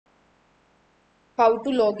How to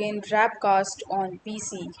log in Rapcast on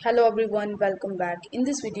PC. Hello everyone, welcome back. In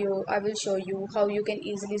this video, I will show you how you can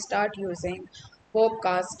easily start using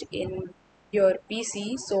Warpcast in your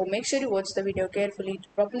PC. So make sure you watch the video carefully to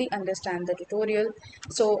properly understand the tutorial.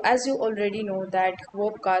 So as you already know that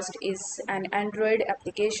Warpcast is an Android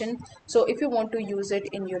application. So if you want to use it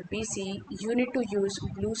in your PC, you need to use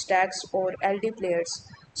BlueStacks or LD players.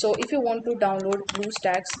 So if you want to download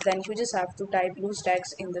BlueStacks, then you just have to type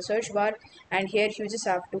BlueStacks in the search bar, and here you just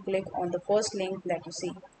have to click on the first link that you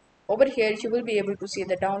see. Over here you will be able to see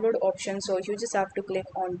the download option, so you just have to click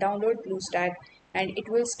on download BlueStack and it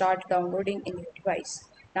will start downloading in your device.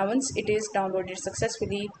 Now once it is downloaded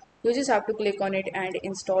successfully, you just have to click on it and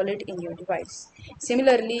install it in your device.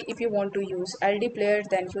 Similarly, if you want to use LD player,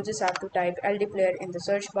 then you just have to type LD player in the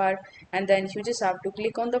search bar, and then you just have to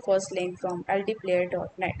click on the first link from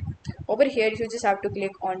ldplayer.net. Over here you just have to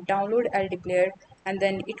click on download LD player, and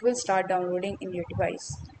then it will start downloading in your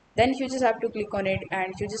device. Then you just have to click on it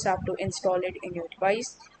and you just have to install it in your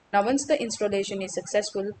device. Now once the installation is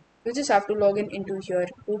successful, you just have to log in into your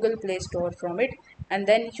Google Play Store from it, and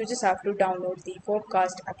then you just have to download the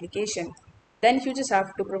Forecast application. Then you just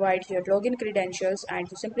have to provide your login credentials and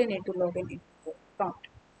you simply need to log in into your account.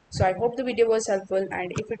 So I hope the video was helpful,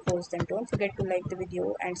 and if it was, then don't forget to like the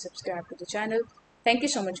video and subscribe to the channel. Thank you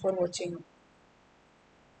so much for watching.